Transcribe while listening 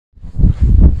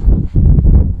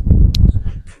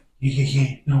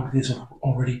Yeah. No, it is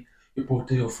already. Your boy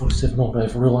DL47 all day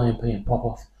for real AMP and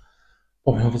popping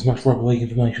off as much rugby league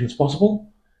information as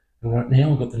possible. And right now,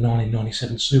 we've got the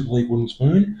 1997 Super League wooden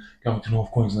spoon going to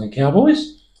North Queensland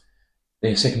Cowboys.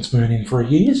 Their second spoon in 3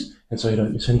 years, and so you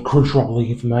don't miss any crucial rugby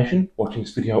league information watching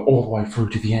this video all the way through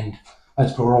to the end,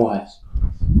 as per always.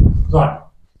 So,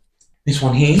 this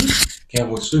one here,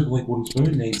 Cowboys Super League wooden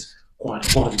spoon, needs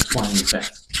quite a lot of explaining, in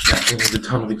fact. Actually needs a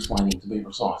ton of explaining, to be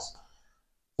precise.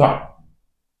 So,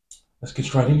 let's get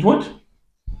straight into it.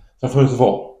 So first of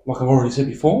all, like I've already said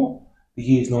before, the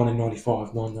years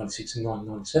 1995, 1996 and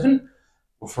 1997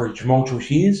 were 3 tumultuous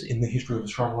years in the history of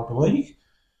Australian Rugby League.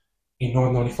 In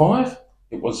 1995,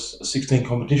 it was a 16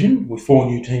 competition with 4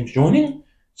 new teams joining.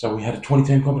 So we had a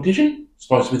 20-team competition,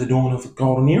 supposed to be the dawn of the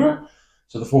golden era.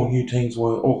 So the 4 new teams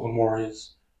were Auckland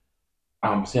Warriors,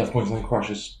 South Queensland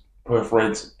Crushers, Perth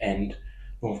Reds and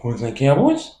North Queensland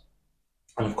Cowboys.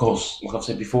 And of course, like I've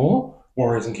said before,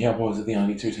 Warriors and Cowboys are the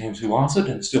only 2 teams who lasted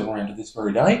and still around to this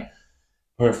very day.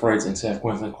 Perth Reds and South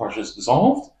Queensland Crushers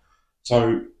dissolved.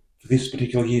 So for this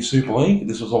particular year's Super League,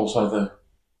 this was also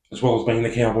as well as being the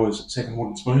Cowboys' second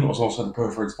wooden spoon, it was also the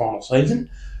Perth Reds' final season.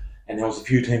 And there was a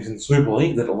few teams in the Super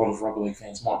League that a lot of rugby league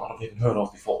fans might not have even heard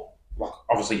of before. Like,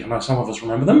 obviously, I know some of us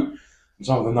remember them, and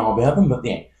some of them know about them, but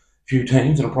yeah, a few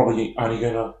teams that are probably only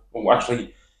going to, well,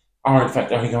 actually, are in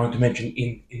fact only going to mention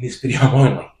in this video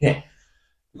only. Yeah,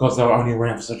 because they were only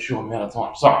around for such a short amount of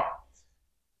time. So,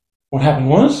 what happened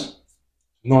was,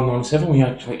 in 1997, we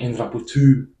actually ended up with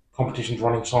 2 competitions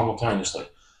running simultaneously.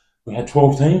 We had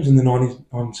 12 teams in the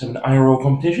 1997 ARL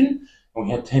competition, and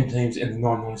we had 10 teams in the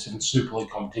 1997 Super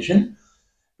League competition.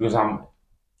 Because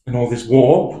in all this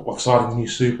war of starting the new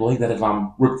Super League, that had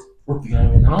ripped the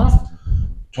game in half,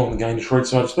 torn the game to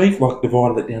shreds, so to speak, like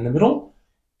divided it down the middle,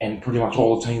 and pretty much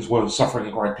all the teams were suffering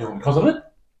a great deal because of it.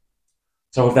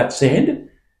 So with that said,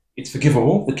 it's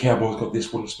forgivable the Cowboys got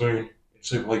this wooden spoon in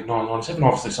Super League 1997.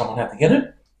 Obviously, someone had to get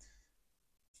it.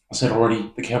 I said already,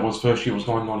 the Cowboys' first year was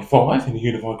 1995 in the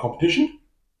unified competition,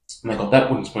 and they got that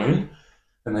wooden spoon.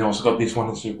 And they also got this one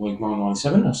in Super League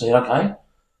 1997. I said, okay,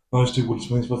 those 2 wooden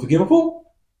spoons were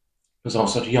forgivable, because I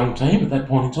was such a young team at that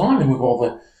point in time, and with all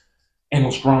the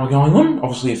endless drama going on,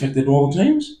 obviously affected all the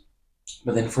teams.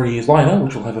 But then 3 years later,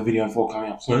 which we'll have a video for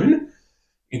coming up soon,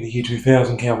 in the year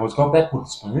 2000, Cowboys got that wooden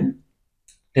spoon.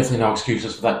 Definitely no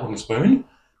excuses for that wooden spoon,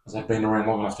 because they've been around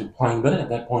long enough to be playing better at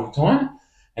that point in time.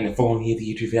 And the following year, the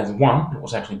year 2001, it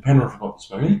was actually Penrith who got the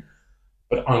spoon,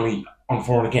 but only on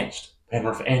for and against.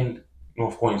 Penrith and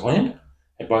North Queensland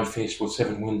had both finished with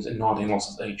 7 wins and 19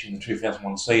 losses each in the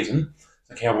 2001 season.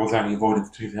 The Cowboys only avoided the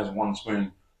 2001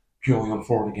 spoon purely on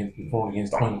for and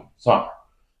against only. So,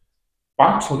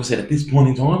 but like I said, at this point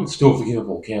in time, it's still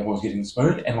forgivable. Cowboys getting the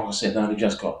spoon, and like I said, they only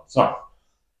just got it. So,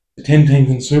 the 10 teams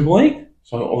in the Super League,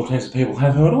 so all the teams that people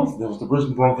have heard of, there was the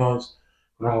Brisbane Broncos,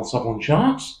 Cronulla Sutherland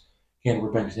Sharks,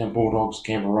 Canterbury Bankstown Bulldogs,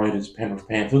 Canberra Raiders, Penrith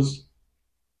Panthers,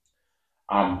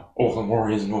 Auckland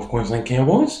Warriors and North Queensland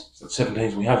Cowboys. So 7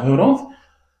 teams we have heard of.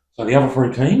 So the other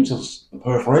 3 teams, was the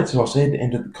Perth Reds, who I said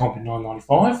entered the comp in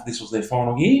 1995. This was their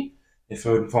final year, their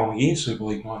 3rd and final year, Super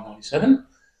League 1997.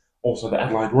 Also the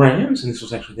Adelaide Rams, and this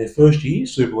was actually their first year,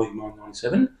 Super League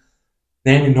 1997.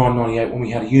 Then in 1998, when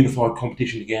we had a unified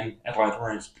competition again, Adelaide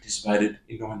Rams participated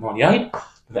in 1998,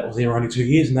 but that was their only 2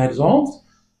 years and they dissolved.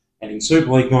 And in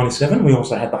Super League 97, we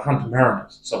also had the Hunter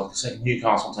Mariners, so like the second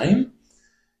Newcastle team.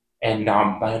 And they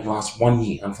only lasted 1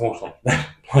 year, unfortunately. They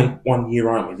played 1 year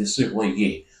only, this Super League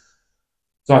year.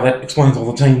 So that explains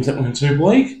all the teams that were in Super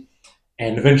League.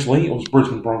 And eventually, it was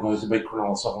Brisbane Broncos who beat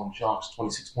Cronulla Sutherland Sharks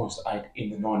 26 points to 8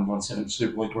 in the 1997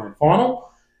 Super League Grand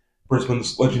Final.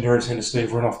 Brisbane's legendary centre Steve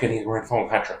Renouf getting a Grand Final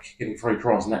hat-trick, getting 3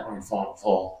 tries in that Grand Final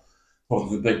for them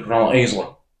to beat Cronulla easily.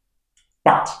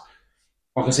 But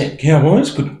like I said,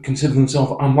 Cowboys could consider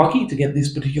themselves unlucky to get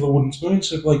this particular wooden spoon,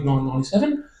 Super League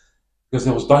 1997, because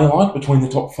there was daylight between the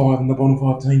top 5 and the bottom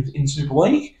 5 teams in Super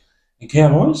League, and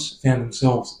Cowboys found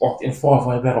themselves locked in a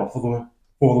 5-way battle for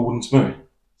the wooden spoon.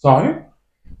 So,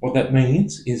 what that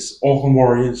means is Auckland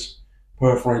Warriors,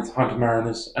 Perth Reds, Hunter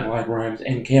Mariners, Adelaide Rams,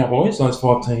 and Cowboys, those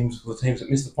 5 teams were the teams that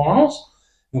missed the finals.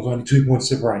 There was only 2 points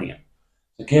separating them.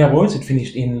 The Cowboys had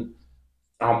finished in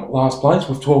last place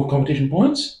with 12 competition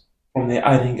points. From their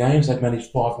 18 games, they'd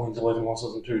managed 5 wins, 11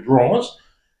 losses, and 2 draws.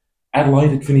 Adelaide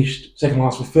had finished second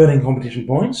last with 13 competition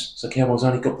points, so Cowboys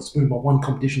only got the spoon by 1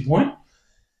 competition point.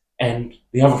 And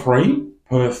the other 3,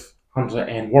 Perth, Hunter,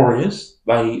 and Warriors,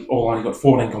 they all only got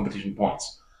 14 competition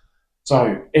points.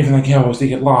 So even though Cowboys did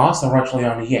get last, they were actually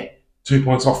only 2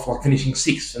 points off, like finishing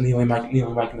 6th and nearly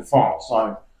making the final.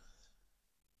 So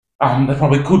they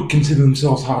probably could consider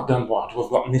themselves hard done by to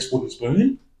have gotten this wooden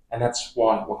spoon. and that's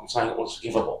why what I'm saying it was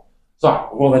forgivable. So,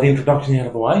 with all that introduction out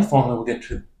of the way, finally we'll get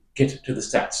to the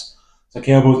stats. So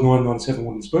Cowboys 997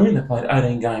 wooden spoon. They played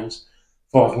 18 games,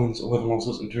 5 wins, 11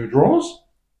 losses, and 2 draws.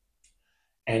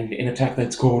 And in attack,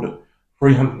 they'd scored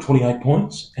 328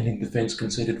 points, and in defence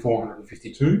conceded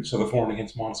 452. So the for and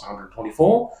against minus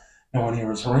 124. No one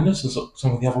here is horrendous as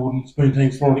some of the other wooden spoon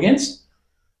teams for and against,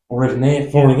 or even there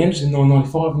for and against in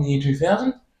 995 in the year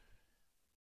 2000.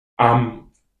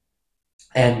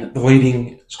 And the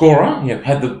leading scorer,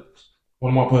 had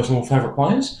one of my personal favourite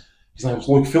players. His name was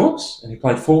Luke Phillips, and he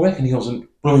played fullback, and he was a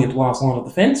brilliant last line of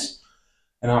defence.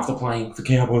 And after playing for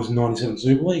Cowboys in 97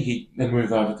 Super League, he then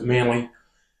moved over to Manly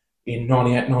in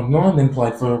 98-99, then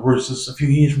played for Roosters a few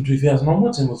years from 2000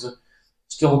 onwards, and was a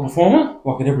stellar performer,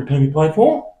 like at every team he played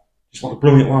for. Just like a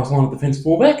brilliant last line of defence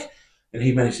fullback. And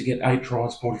he managed to get 8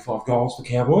 tries, 45 goals for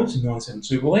Cowboys in 97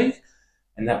 Super League,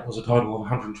 and that was a total of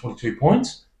 122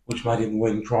 points, which made him the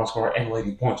leading try scorer and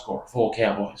leading point scorer for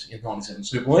Cowboys in 97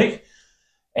 Super League.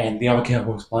 And the other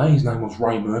Cowboys player, his name was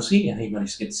Ray Mercy, and he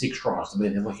managed to get 6 tries to be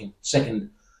their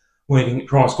second leading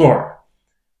try scorer.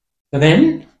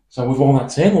 So with all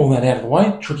that said, all that out of the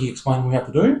way, tricky explaining we have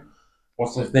to do.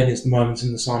 What's left then is the moments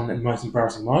in the sun and most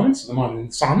embarrassing moments. So the moment in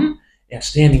the sun,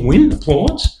 outstanding win,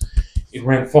 applause. In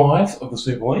round 5 of the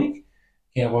Super League,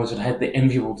 Cowboys had the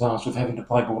enviable task of having to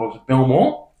play Bulldogs at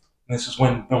Belmore. And this is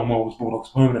when Belmore was Bulldogs'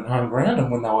 permanent home ground and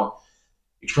when they were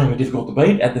extremely difficult to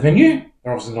beat at the venue.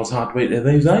 They're obviously not as hard to beat there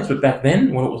these days, but back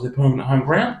then, when it was their permanent home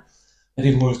ground, they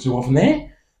didn't lose too often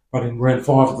there. But in round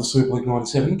 5 of the Super League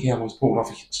 97, Cowboys pulled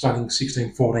off a stunning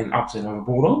 16-14 upset over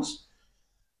Bulldogs.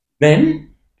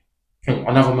 Then,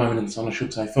 another moment in the sun, I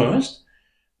should say first,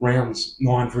 rounds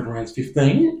 9 through to rounds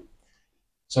 15.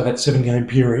 So that 7-game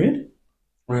period,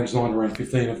 rounds 9 to round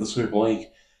 15 of the Super League,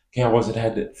 Cowboys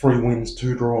had 3 wins,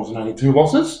 2 draws, and only 2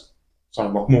 losses. So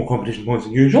like more competition points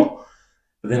than usual.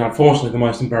 But then, unfortunately, the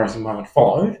most embarrassing moment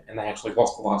followed, and they actually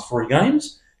lost the last 3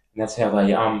 games. And that's how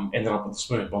they ended up with the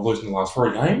spoon, by losing the last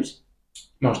 3 games.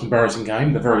 Most embarrassing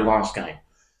game, the very last game.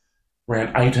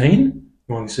 Round 18,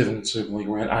 97 Super League,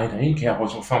 round 18,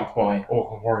 Cowboys were thumped by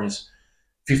Auckland Warriors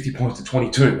 50 points to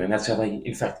 22, and that's how they,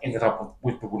 in fact, ended up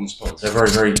with the wooden spoon. So very,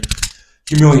 very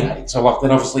humiliating. So like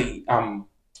that obviously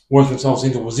worked themselves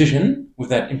into a position with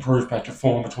that improved patch of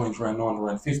form between round 9 and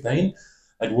round 15.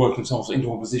 They'd worked themselves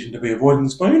into a position to be avoiding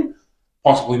the spoon,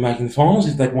 possibly making the finals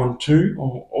if they'd won 2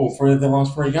 or all 3 of their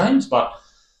last 3 games, but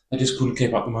they just couldn't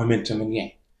keep up the momentum and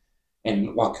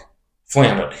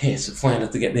floundered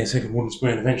to get their second wooden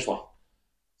spoon eventually.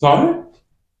 So,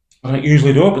 I don't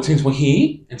usually do it, but since we're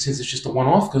here, and since it's just a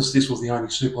one-off, because this was the only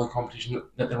Super League competition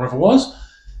that there ever was,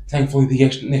 thankfully the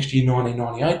next year,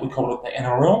 1998, we called it the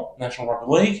NRL, National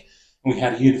Rugby League, and we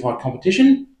had a unified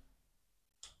competition.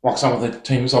 Like some of the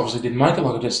teams obviously didn't make it,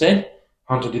 like I just said.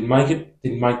 Hunter didn't make it,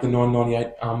 didn't make the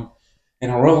 1998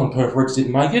 NRL, and Perth Reds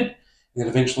didn't make it. And then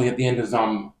eventually at the end of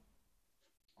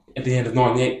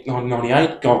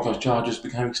 1998, Gold Coast Chargers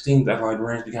became extinct, Adelaide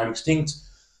Rams became extinct.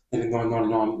 Then in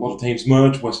 1999, a lot of teams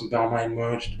merged. Western Balmain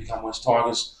merged to become West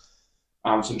Tigers.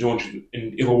 St George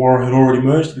and Illawarra had already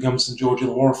merged to become St George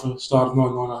Illawarra for the start of the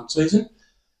 1999 season.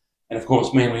 And of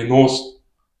course, Manly and North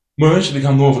merged to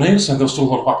become Northern East, so there was still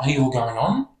a lot of upheaval going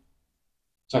on.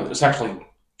 So it's actually,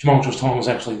 tumultuous time was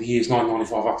actually the years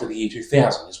 1995 up to the year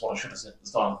 2000, is what I should have said at the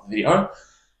start of the video.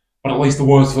 But at least the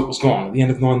worst of it was gone. At the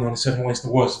end of 1997, at least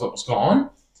the worst of it was gone.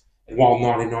 And while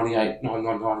 1998,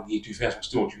 1999 and the year 2000 was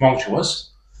still tumultuous,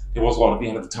 there was light at the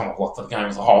end of the tunnel, like for the game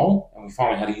as a whole, and we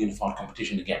finally had a unified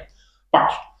competition again.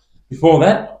 But before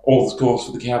that, all the scores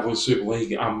for the Cowboys Super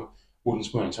League wooden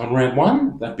spoon. So in round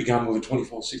 1, they'd begun with a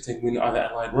 24-16 win over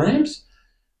Adelaide Rams.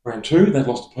 Round 2, they'd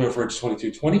lost to Perth Reds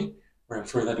 22-20. Round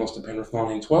 3, they'd lost to Penrith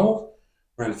 19-12.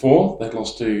 Round 4, they'd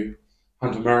lost to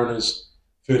Hunter Mariners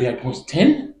 38 points to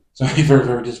 10. So a very,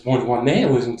 very disappointing one there,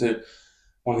 losing to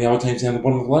one of the other teams down the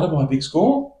bottom of the ladder by a big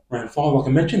score. Round 5, like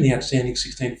I mentioned, the outstanding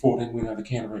 16-14 win over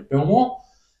Canterbury at Belmore.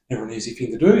 Never an easy thing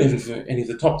to do, even for any of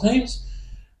the top teams.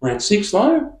 Round 6,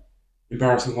 though,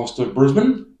 embarrassing loss to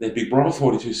Brisbane, their big brother,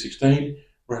 42-16.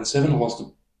 Round 7, a loss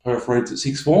to Perth Reds at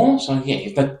 6-4. So,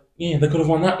 they could have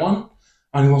won that one.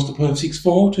 Only lost to Perth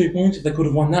 6-4, 2 points. If they could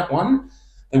have won that one,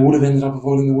 they would have ended up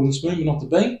avoiding the wooden spoon, but not to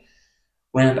be.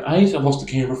 Round 8, a loss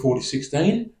to Canberra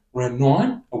 40-16. Round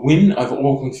 9, a win over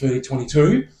Auckland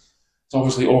 30-22. So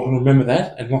obviously Auckland remember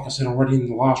that, and like I said already in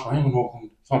the last round, when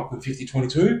Auckland thumped them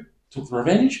 50-22, took the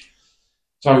revenge.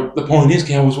 So the point is,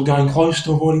 Cowboys were going close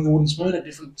to avoiding the wooden spoon at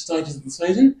different stages of the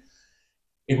season.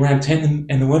 In round 10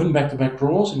 and 11, back-to-back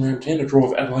draws. In round 10, a draw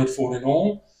of Adelaide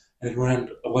 14-all, and in round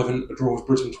 11, a draw of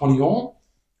Brisbane 20-all.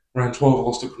 Round 12, a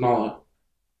loss to Cronulla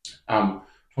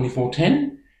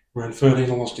 24-10. Round 13,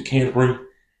 I lost to Canterbury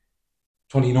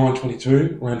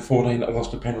 29-22. Round 14, I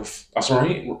lost to Penrith.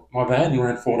 My bad. In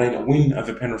round 14, a win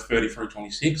over Penrith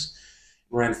 33-26.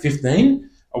 Round 15,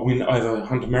 a win over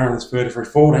Hunter Mariners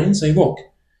 33-14. See, look,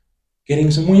 getting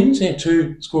some wins. Yeah,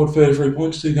 scored 33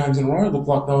 points, 2 games in a row. Looked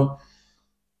like they were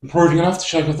improving enough to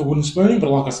shake off the wooden spoon, but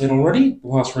like I said already, the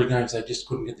last 3 games they just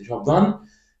couldn't get the job done.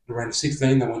 In round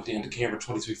 16, they went down to Canberra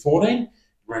 22-14.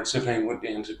 Round 17 went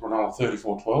down to Cronulla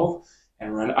 34-12. And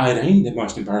around 18, their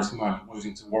most embarrassing moment,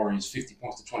 losing to Warriors 50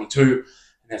 points to 22. And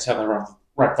that's how they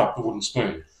wrapped up the wooden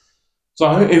spoon.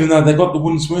 So even though they got the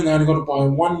wooden spoon, they only got it by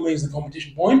 1 measly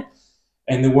competition point.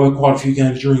 And there were quite a few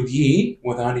games during the year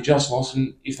where they only just lost.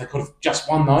 And if they could have just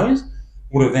won those,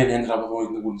 would have then ended up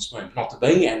avoiding the wooden spoon. Not to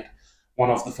be, and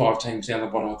one of the 5 teams down the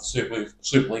bottom of the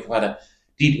Super League ladder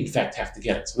did in fact have to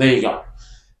get it. So there you go.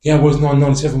 Cowboys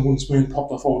 1997 wooden spoon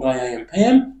popped off all day AM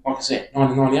PM. Like I said,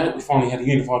 1998 we finally had a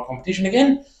unified competition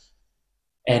again.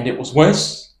 And it was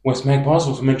West Magpies,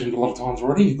 as I mentioned a lot of times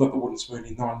already, who got the wooden spoon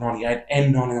in 1998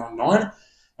 and 1999.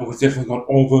 And we've definitely got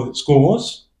all the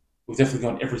scores. We've definitely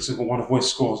got every single one of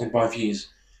West's scores in both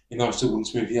years in those 2 wooden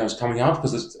spoon videos coming up,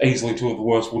 because it's easily 2 of the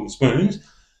worst wooden spoons.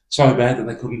 So bad that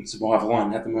they couldn't survive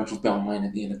alone at the merge with Balmain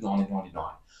at the end of 1999.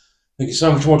 Thank you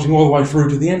so much for watching all the way through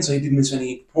to the end, so you didn't miss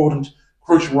any important,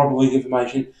 crucial rugby league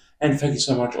information. And thank you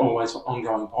so much always for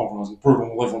ongoing pulverising,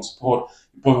 brutal level and support.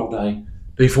 Your boy all day,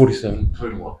 B47,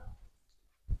 2-1.